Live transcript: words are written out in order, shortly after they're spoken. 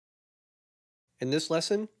In this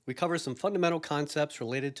lesson, we cover some fundamental concepts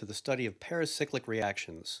related to the study of pericyclic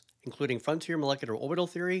reactions, including frontier molecular orbital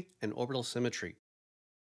theory and orbital symmetry.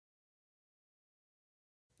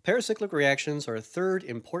 Pericyclic reactions are a third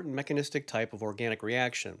important mechanistic type of organic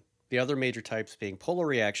reaction, the other major types being polar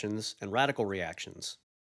reactions and radical reactions.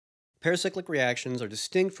 Pericyclic reactions are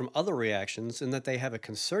distinct from other reactions in that they have a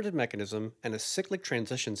concerted mechanism and a cyclic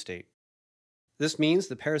transition state. This means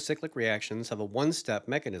that pericyclic reactions have a one-step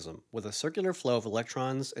mechanism with a circular flow of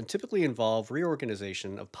electrons and typically involve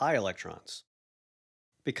reorganization of pi electrons.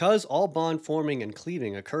 Because all bond forming and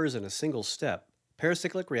cleaving occurs in a single step,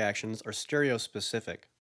 pericyclic reactions are stereospecific.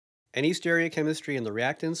 Any stereochemistry in the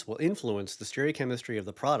reactants will influence the stereochemistry of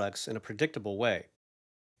the products in a predictable way.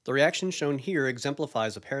 The reaction shown here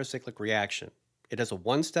exemplifies a pericyclic reaction. It has a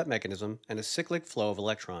one-step mechanism and a cyclic flow of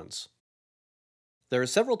electrons. There are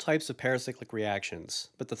several types of pericyclic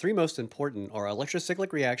reactions, but the three most important are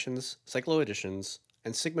electrocyclic reactions, cycloadditions,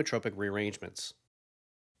 and sigmatropic rearrangements.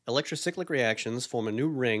 Electrocyclic reactions form a new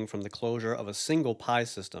ring from the closure of a single pi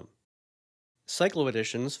system.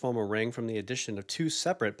 Cycloadditions form a ring from the addition of two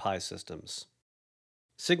separate pi systems.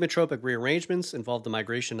 Sigmatropic rearrangements involve the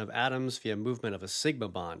migration of atoms via movement of a sigma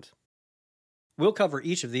bond. We'll cover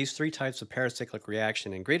each of these three types of pericyclic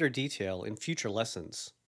reaction in greater detail in future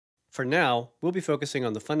lessons. For now, we'll be focusing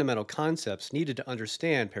on the fundamental concepts needed to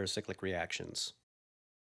understand pericyclic reactions.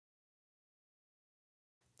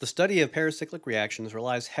 The study of pericyclic reactions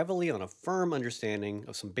relies heavily on a firm understanding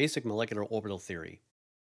of some basic molecular orbital theory.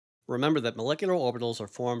 Remember that molecular orbitals are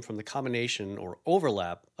formed from the combination or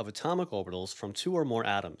overlap of atomic orbitals from two or more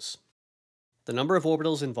atoms. The number of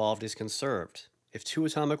orbitals involved is conserved. If two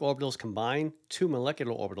atomic orbitals combine, two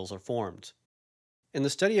molecular orbitals are formed. In the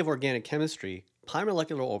study of organic chemistry, pi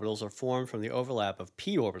molecular orbitals are formed from the overlap of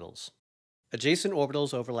p orbitals. Adjacent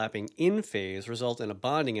orbitals overlapping in phase result in a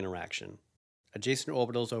bonding interaction. Adjacent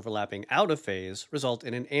orbitals overlapping out of phase result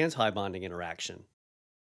in an anti-bonding interaction.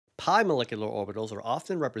 Pi molecular orbitals are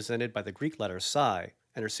often represented by the Greek letter psi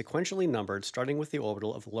and are sequentially numbered starting with the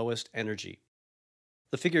orbital of lowest energy.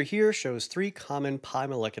 The figure here shows three common pi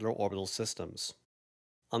molecular orbital systems.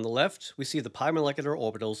 On the left, we see the pi molecular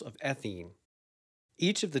orbitals of ethene.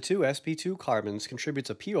 Each of the two sp2 carbons contributes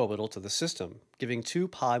a p orbital to the system, giving two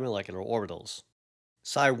pi molecular orbitals.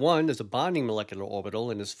 Psi1 is a bonding molecular orbital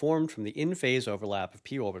and is formed from the in-phase overlap of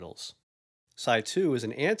p orbitals. Psi2 is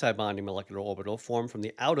an anti-bonding molecular orbital formed from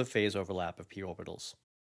the out-of-phase overlap of p orbitals.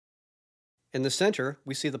 In the center,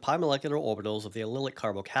 we see the pi molecular orbitals of the allylic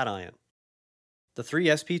carbocation. The three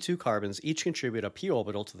sp2 carbons each contribute a p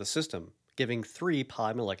orbital to the system, giving three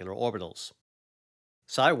pi molecular orbitals.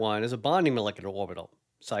 Psi1 is a bonding molecular orbital,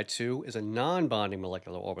 Psi2 is a non-bonding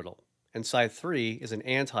molecular orbital, and Psi3 is an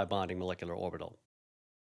anti-bonding molecular orbital.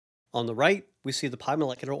 On the right, we see the pi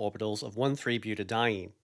molecular orbitals of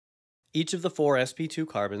 1,3-butadiene. Each of the four sp2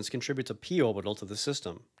 carbons contributes a p orbital to the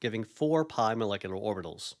system, giving four pi molecular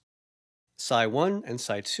orbitals. Psi1 and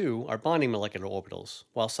Psi2 are bonding molecular orbitals,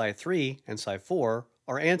 while Psi3 and Psi4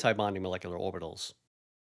 are anti-bonding molecular orbitals.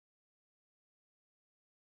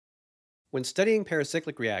 When studying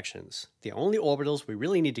pericyclic reactions, the only orbitals we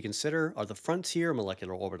really need to consider are the frontier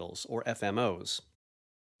molecular orbitals, or FMOs.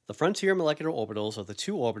 The frontier molecular orbitals are the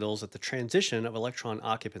two orbitals at the transition of electron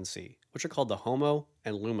occupancy, which are called the HOMO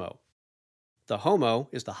and LUMO. The HOMO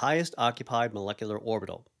is the highest occupied molecular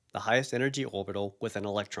orbital, the highest energy orbital with an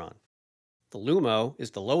electron. The LUMO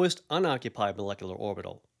is the lowest unoccupied molecular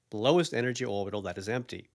orbital, the lowest energy orbital that is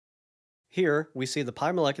empty. Here, we see the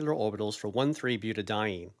pi molecular orbitals for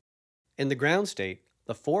 1,3-butadiene. In the ground state,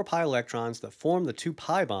 the four pi electrons that form the two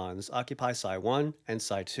pi bonds occupy Psi1 and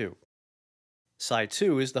Psi2.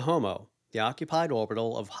 Psi2 is the HOMO, the occupied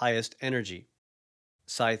orbital of highest energy.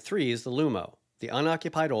 Psi3 is the LUMO, the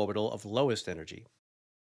unoccupied orbital of lowest energy.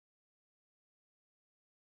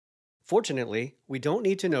 Fortunately, we don't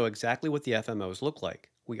need to know exactly what the FMOs look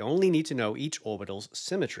like. We only need to know each orbital's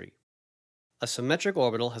symmetry. A symmetric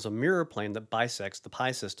orbital has a mirror plane that bisects the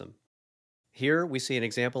pi system. Here we see an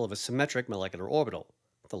example of a symmetric molecular orbital.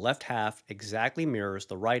 The left half exactly mirrors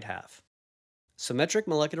the right half. Symmetric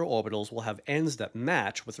molecular orbitals will have ends that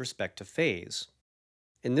match with respect to phase.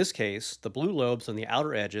 In this case, the blue lobes on the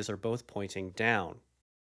outer edges are both pointing down.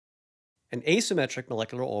 An asymmetric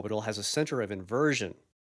molecular orbital has a center of inversion.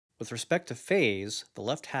 With respect to phase, the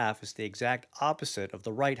left half is the exact opposite of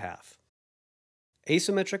the right half.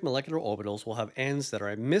 Asymmetric molecular orbitals will have ends that are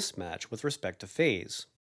a mismatch with respect to phase.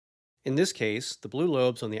 In this case, the blue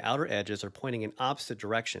lobes on the outer edges are pointing in opposite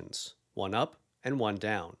directions, one up and one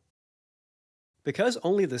down. Because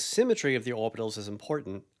only the symmetry of the orbitals is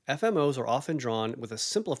important, FMOs are often drawn with a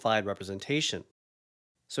simplified representation.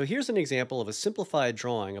 So here's an example of a simplified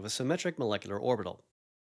drawing of a symmetric molecular orbital.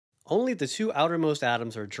 Only the two outermost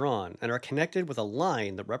atoms are drawn and are connected with a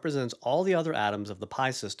line that represents all the other atoms of the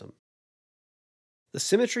pi system. The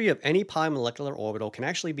symmetry of any pi molecular orbital can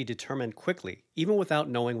actually be determined quickly, even without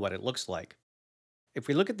knowing what it looks like. If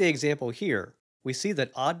we look at the example here, we see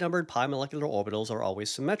that odd-numbered pi molecular orbitals are always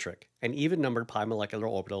symmetric, and even-numbered pi molecular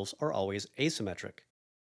orbitals are always asymmetric.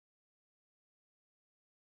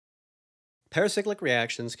 Pericyclic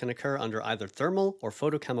reactions can occur under either thermal or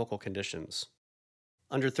photochemical conditions.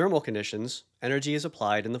 Under thermal conditions, energy is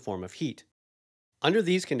applied in the form of heat. Under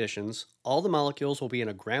these conditions, all the molecules will be in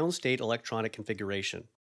a ground state electronic configuration.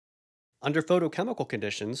 Under photochemical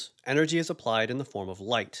conditions, energy is applied in the form of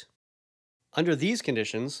light. Under these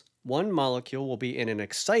conditions, one molecule will be in an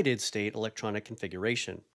excited state electronic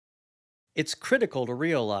configuration. It's critical to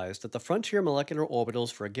realize that the frontier molecular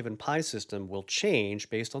orbitals for a given pi system will change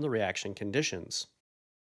based on the reaction conditions.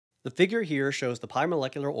 The figure here shows the pi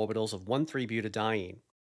molecular orbitals of 1,3-butadiene.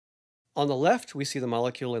 On the left, we see the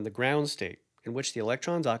molecule in the ground state, in which the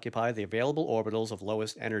electrons occupy the available orbitals of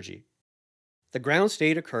lowest energy. The ground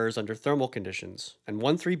state occurs under thermal conditions, and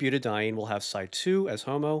 1,3-butadiene will have Psi2 as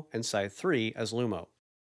HOMO and Psi3 as LUMO.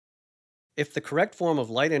 If the correct form of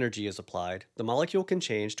light energy is applied, the molecule can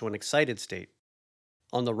change to an excited state.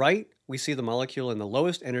 On the right, we see the molecule in the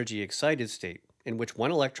lowest energy excited state, in which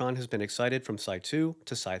one electron has been excited from Psi2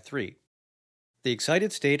 to Psi3. The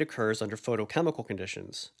excited state occurs under photochemical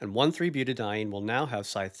conditions, and 1,3-butadiene will now have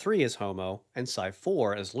Psi3 as HOMO and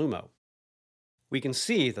Psi4 as LUMO. We can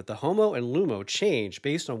see that the HOMO and LUMO change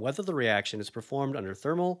based on whether the reaction is performed under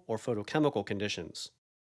thermal or photochemical conditions.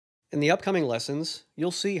 In the upcoming lessons,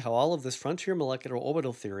 you'll see how all of this frontier molecular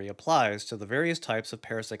orbital theory applies to the various types of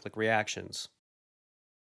pericyclic reactions.